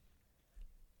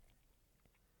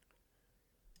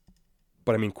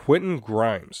 But I mean, Quentin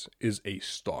Grimes is a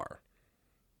star.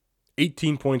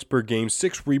 18 points per game,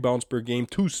 6 rebounds per game,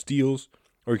 2 steals,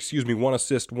 1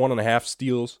 assist, 1.5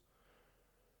 steals.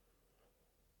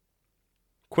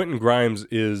 Quentin Grimes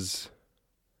is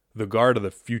the guard of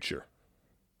the future.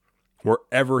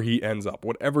 Wherever he ends up,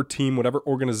 whatever team, whatever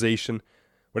organization,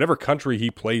 whatever country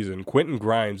he plays in, Quentin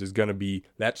Grimes is going to be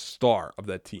that star of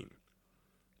that team.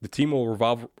 The team will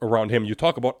revolve around him. You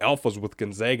talk about alphas with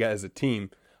Gonzaga as a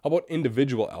team. How about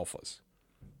individual alphas?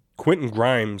 Quentin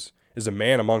Grimes is a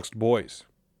man amongst boys.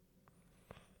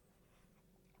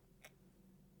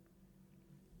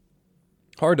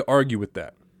 Hard to argue with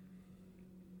that.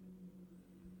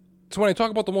 So when I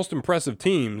talk about the most impressive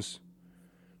teams,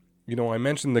 I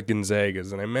mentioned the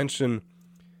Gonzagas, and I mentioned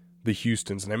the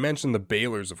Houstons, and I mentioned the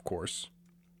Baylors, of course.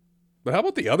 But how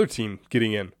about the other team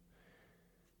getting in?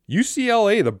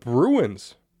 UCLA, the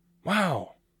Bruins.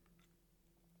 Wow.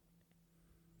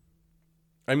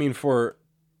 I mean, for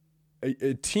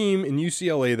a team in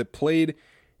UCLA that played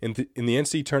in the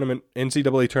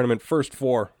NCAA tournament first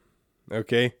 4,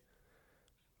 okay?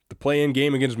 The play-in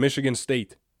game against Michigan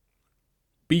State.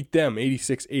 Beat them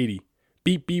 86-80.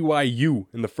 Beat BYU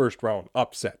in the first round.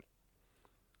 Upset.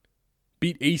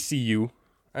 Beat ACU.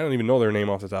 I don't even know their name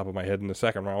off the top of my head in the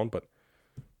second round, but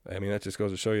I mean, that just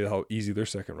goes to show you how easy their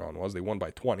second round was. They won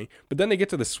by 20. But then they get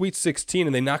to the Sweet 16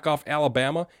 and they knock off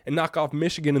Alabama and knock off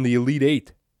Michigan in the Elite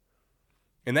 8.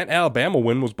 And that Alabama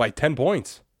win was by 10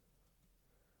 points.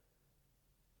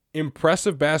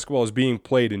 Impressive basketball is being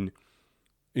played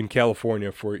in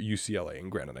California for UCLA. And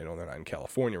granted, I know they're not in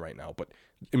California right now, but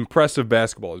impressive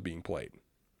basketball is being played.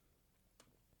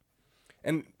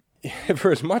 And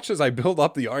for as much as I build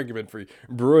up the argument for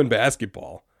Bruin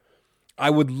basketball, I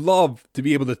would love to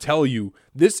be able to tell you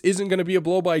this isn't going to be a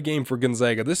blow-by game for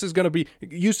Gonzaga. This is going to be,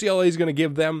 UCLA is going to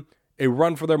give them a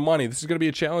run for their money. This is going to be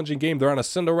a challenging game. They're on a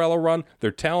Cinderella run.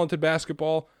 They're talented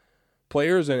basketball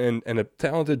players and a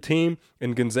talented team,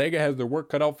 and Gonzaga has their work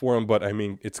cut out for them, but I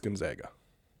mean, it's Gonzaga.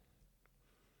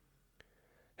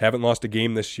 Haven't lost a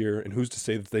game this year, and who's to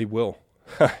say that they will?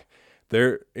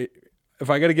 If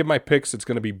I got to give my picks, it's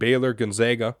going to be Baylor,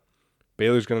 Gonzaga.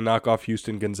 Baylor's going to knock off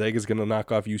Houston. Gonzaga's going to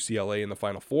knock off UCLA in the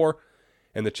Final Four.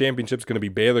 And the championship's going to be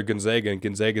Baylor, Gonzaga, and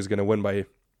Gonzaga's going to win by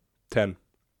 10.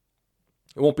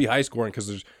 It won't be high scoring because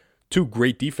there's two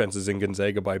great defenses in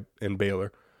Gonzaga and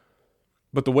Baylor.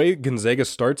 But the way Gonzaga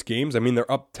starts games, I mean,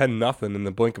 they're up 10-0 in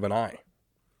the blink of an eye.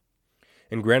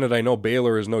 And granted, I know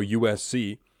Baylor is no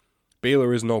USC.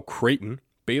 Baylor is no Creighton.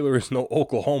 Baylor is no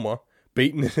Oklahoma.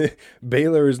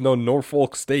 Baylor is no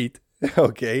Norfolk State.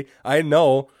 Okay, I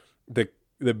know the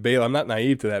Baylor. I'm not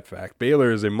naive to that fact.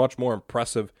 Baylor is a much more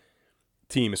impressive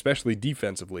team, especially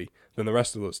defensively, than the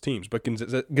rest of those teams. But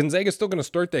Gonzaga is still going to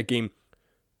start that game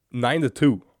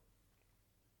 9-2,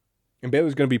 and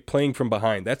Baylor's going to be playing from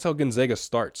behind. That's how Gonzaga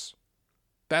starts.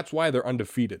 That's why they're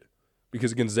undefeated,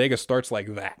 because Gonzaga starts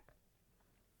like that,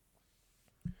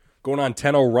 going on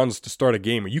 10-0 runs to start a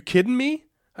game. Are you kidding me?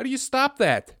 How do you stop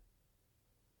that?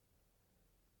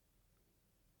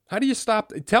 How do you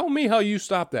stop? Tell me how you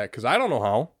stop that, because I don't know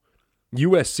how.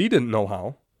 USC didn't know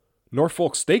how.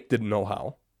 Norfolk State didn't know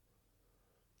how.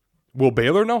 Will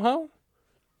Baylor know how?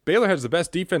 Baylor has the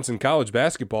best defense in college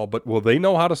basketball, but will they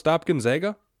know how to stop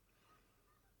Gonzaga?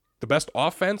 The best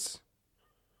offense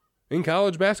in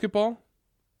college basketball?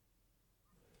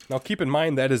 Now keep in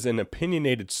mind that is an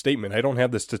opinionated statement. I don't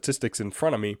have the statistics in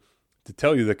front of me to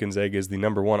tell you that Gonzaga is the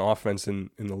number one offense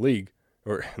in the league,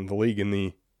 or in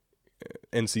the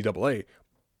NCAA.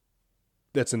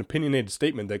 That's an opinionated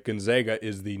statement that Gonzaga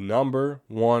is the number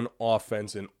one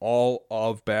offense in all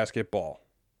of basketball.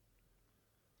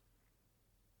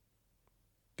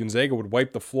 Gonzaga would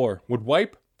wipe the floor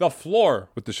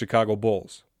with the Chicago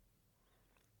Bulls.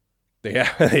 They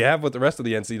have with the rest of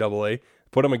the NCAA.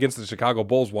 Put them against the Chicago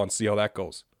Bulls once, see how that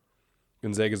goes.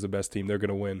 Gonzaga's the best team. They're going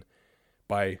to win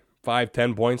by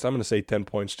 5-10 points. I'm going to say 10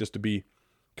 points just to be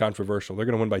controversial. They're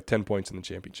going to win by 10 points in the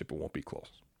championship. It won't be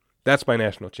close. That's my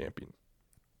national champion.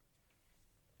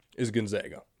 Is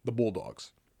Gonzaga, the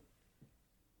Bulldogs.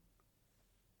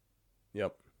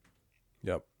 Yep.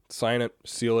 Sign it,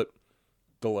 seal it,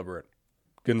 deliver it.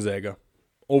 Gonzaga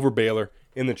over Baylor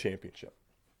in the championship.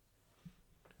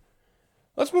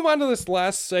 Let's move on to this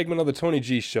last segment of the Tony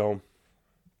G Show.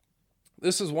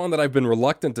 This is one that I've been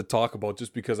reluctant to talk about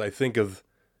just because I think of,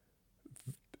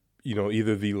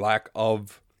 either the lack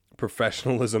of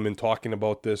professionalism in talking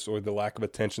about this or the lack of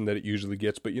attention that it usually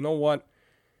gets. But you know what?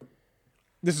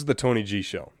 This is the Tony G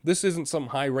Show. This isn't some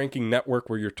high-ranking network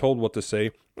where you're told what to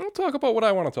say. I'll talk about what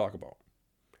I want to talk about.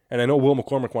 And I know Will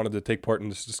McCormick wanted to take part in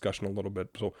this discussion a little bit,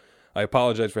 so I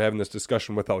apologize for having this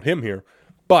discussion without him here.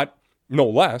 But, no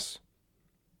less,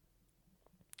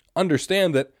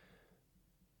 understand that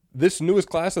this newest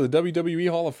class of the WWE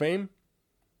Hall of Fame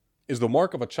is the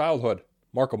mark of a childhood.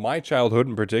 Mark of my childhood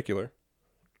in particular.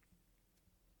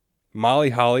 Molly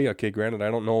Holly, okay, granted, I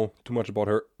don't know too much about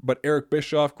her, but Eric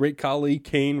Bischoff, Great Khali,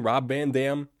 Kane, Rob Van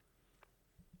Dam.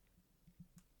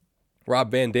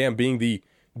 Rob Van Dam being the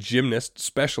gymnast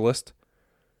specialist,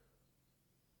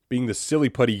 being the silly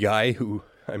putty guy who,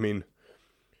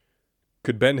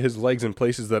 could bend his legs in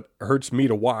places that hurts me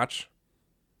to watch.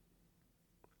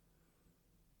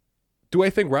 Do I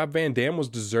think Rob Van Dam was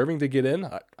deserving to get in?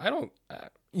 I don't.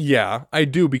 Yeah, I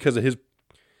do, because of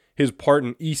his part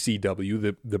in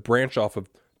ECW, the branch off of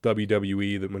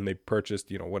WWE, that when they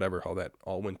purchased, whatever, how that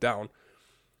all went down.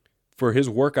 For his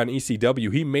work on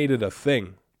ECW, he made it a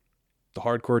thing. The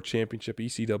Hardcore Championship,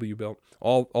 ECW belt,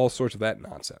 all sorts of that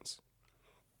nonsense.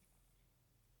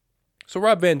 So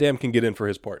Rob Van Dam can get in for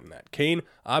his part in that. Kane,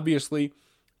 obviously,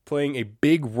 playing a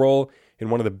big role in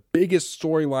one of the biggest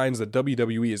storylines that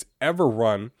WWE has ever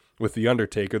run with The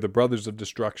Undertaker, the Brothers of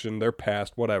Destruction, their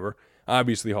past, whatever.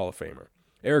 Obviously, Hall of Famer.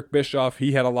 Eric Bischoff,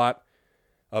 he had a lot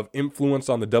of influence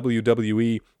on the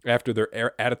WWE after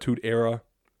their Attitude Era.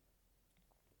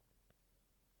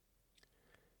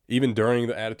 Even during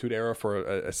the Attitude Era for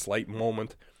a slight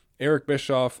moment. Eric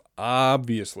Bischoff,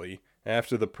 obviously,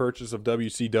 after the purchase of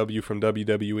WCW from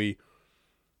WWE,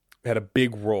 had a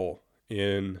big role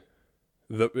in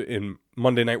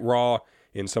Monday Night Raw,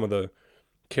 in some of the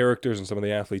characters and some of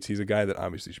the athletes. He's a guy that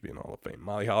obviously should be in the Hall of Fame.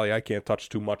 Molly Holly, I can't touch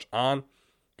too much on.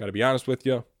 Got to be honest with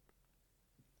you.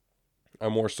 I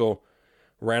more so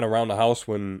ran around the house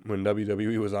when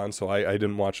WWE was on, so I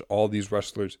didn't watch all these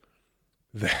wrestlers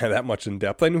that much in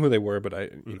depth. I knew who they were, but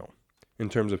in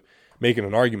terms of making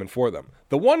an argument for them.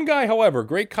 The one guy, however,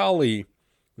 Great Khali,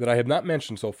 that I have not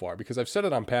mentioned so far, because I've said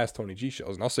it on past Tony G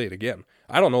shows, and I'll say it again.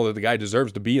 I don't know that the guy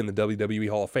deserves to be in the WWE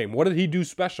Hall of Fame. What did he do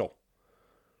special?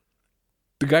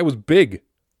 The guy was big.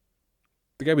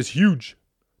 The guy was huge.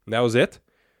 And that was it?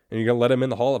 And you're going to let him in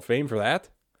the Hall of Fame for that?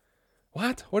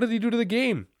 What? What did he do to the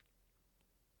game?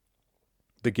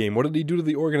 What did he do to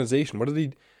the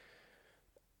organization?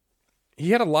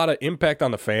 He had a lot of impact on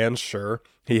the fans, sure.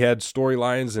 He had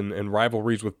storylines and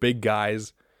rivalries with big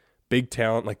guys, big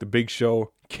talent like The Big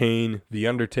Show, Kane, The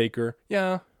Undertaker.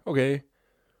 Yeah, okay.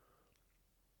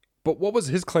 But what was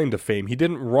his claim to fame? He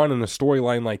didn't run in a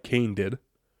storyline like Kane did.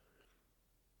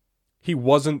 He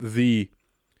wasn't the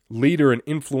leader and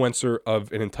influencer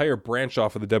of an entire branch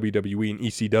off of the WWE and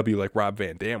ECW like Rob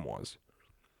Van Dam was.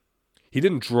 He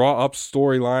didn't draw up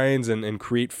storylines and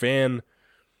create fan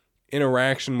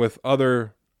interaction with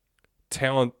other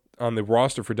talent on the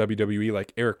roster for WWE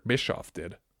like Eric Bischoff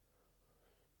did.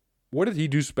 What did he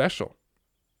do special?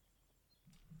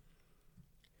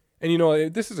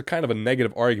 And this is a kind of a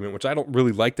negative argument, which I don't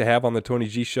really like to have on the Tony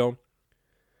G show.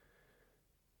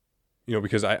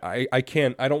 Because I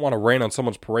don't want to rain on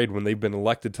someone's parade when they've been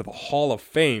elected to the Hall of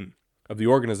Fame of the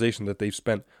organization that they've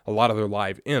spent a lot of their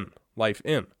life in.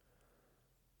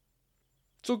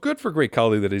 So good for Great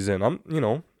Khali that he's in.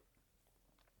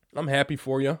 I'm happy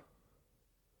for you.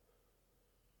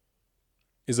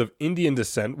 Is of Indian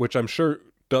descent, which I'm sure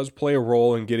does play a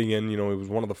role in getting in. It was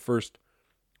one of the first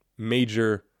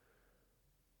major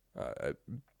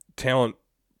talent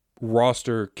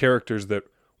roster characters that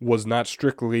was not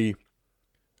strictly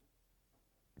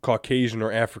Caucasian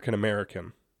or African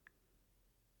American.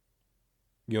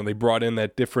 They brought in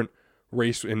that different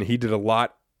race, and he did a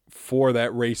lot for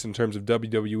that race in terms of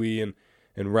WWE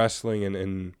and wrestling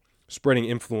and spreading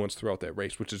influence throughout that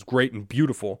race, which is great and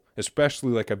beautiful,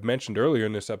 especially like I've mentioned earlier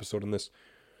in this episode, in this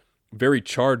very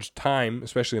charged time,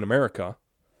 especially in America,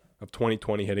 of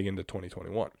 2020 heading into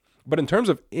 2021. But in terms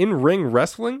of in-ring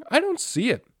wrestling, I don't see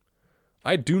it.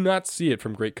 I do not see it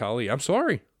from Great Khali. I'm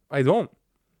sorry. I don't.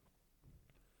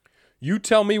 You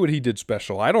tell me what he did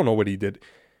special. I don't know what he did.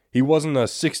 He wasn't a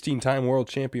 16-time world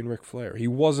champion Ric Flair. He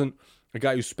wasn't a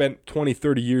guy who spent 20,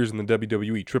 30 years in the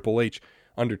WWE, Triple H,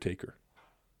 Undertaker.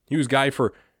 He was a guy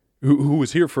who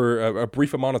was here for a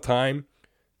brief amount of time,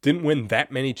 didn't win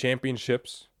that many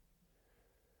championships,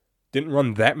 didn't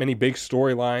run that many big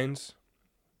storylines.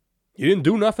 He didn't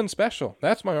do nothing special.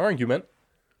 That's my argument.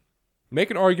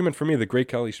 Make an argument for me that Great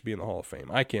Khali should be in the Hall of Fame.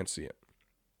 I can't see it.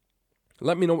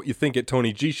 Let me know what you think at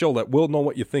Tony G Show. Let Will know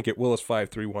what you think at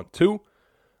Willis5312.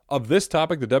 Of this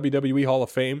topic, the WWE Hall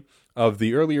of Fame, of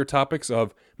the earlier topics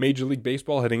of Major League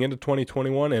Baseball heading into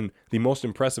 2021 and the most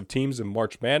impressive teams in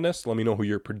March Madness. Let me know who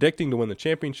you're predicting to win the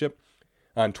championship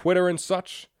on Twitter and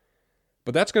such.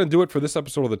 But that's going to do it for this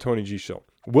episode of the Tony G Show.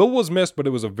 Will was missed, but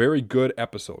it was a very good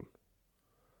episode.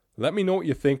 Let me know what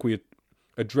you think. We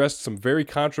addressed some very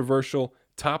controversial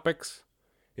topics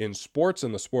in sports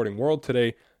and the sporting world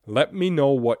today. Let me know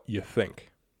what you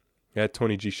think at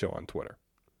Tony G Show on Twitter.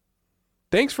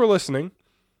 Thanks for listening.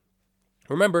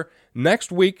 Remember,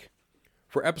 next week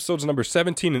for episodes number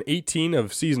 17 and 18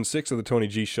 of Season 6 of the Tony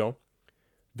G Show,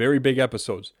 very big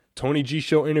episodes. Tony G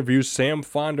Show interviews Sam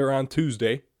Fonder on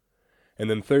Tuesday. And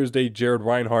then Thursday, Jared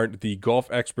Reinhardt, the golf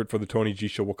expert for the Tony G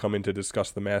Show, will come in to discuss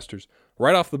the Masters.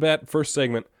 Right off the bat, first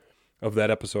segment of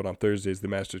that episode on Thursdays, the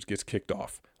Masters gets kicked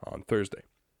off on Thursday.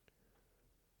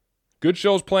 Good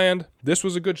shows planned. This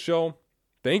was a good show.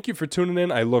 Thank you for tuning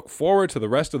in. I look forward to the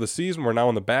rest of the season. We're now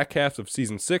in the back half of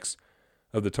Season 6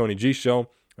 of the Tony G Show.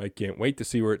 I can't wait to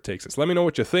see where it takes us. Let me know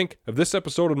what you think of this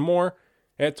episode and more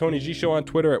at Tony G Show on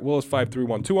Twitter, at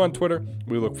Willis5312 on Twitter.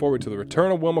 We look forward to the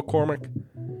return of Will McCormick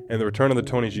and the return of the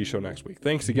Tony G Show next week.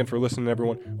 Thanks again for listening,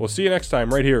 everyone. We'll see you next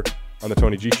time right here on the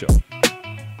Tony G Show.